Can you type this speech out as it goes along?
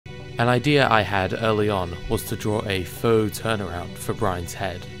An idea I had early on was to draw a faux turnaround for Brian's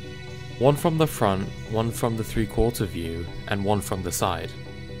head. One from the front, one from the 3/4 view, and one from the side.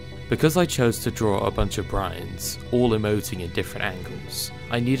 Because I chose to draw a bunch of Brians, all emoting in different angles,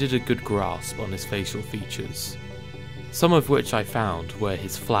 I needed a good grasp on his facial features. Some of which I found were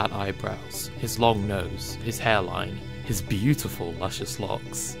his flat eyebrows, his long nose, his hairline, his beautiful luscious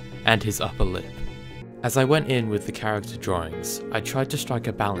locks, and his upper lip. As I went in with the character drawings, I tried to strike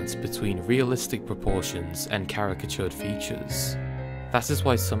a balance between realistic proportions and caricatured features. That is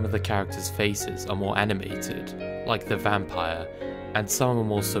why some of the characters' faces are more animated, like the vampire, and some are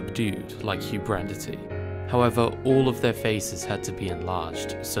more subdued, like Hubrandity. However, all of their faces had to be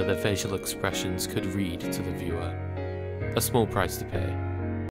enlarged so their facial expressions could read to the viewer. A small price to pay.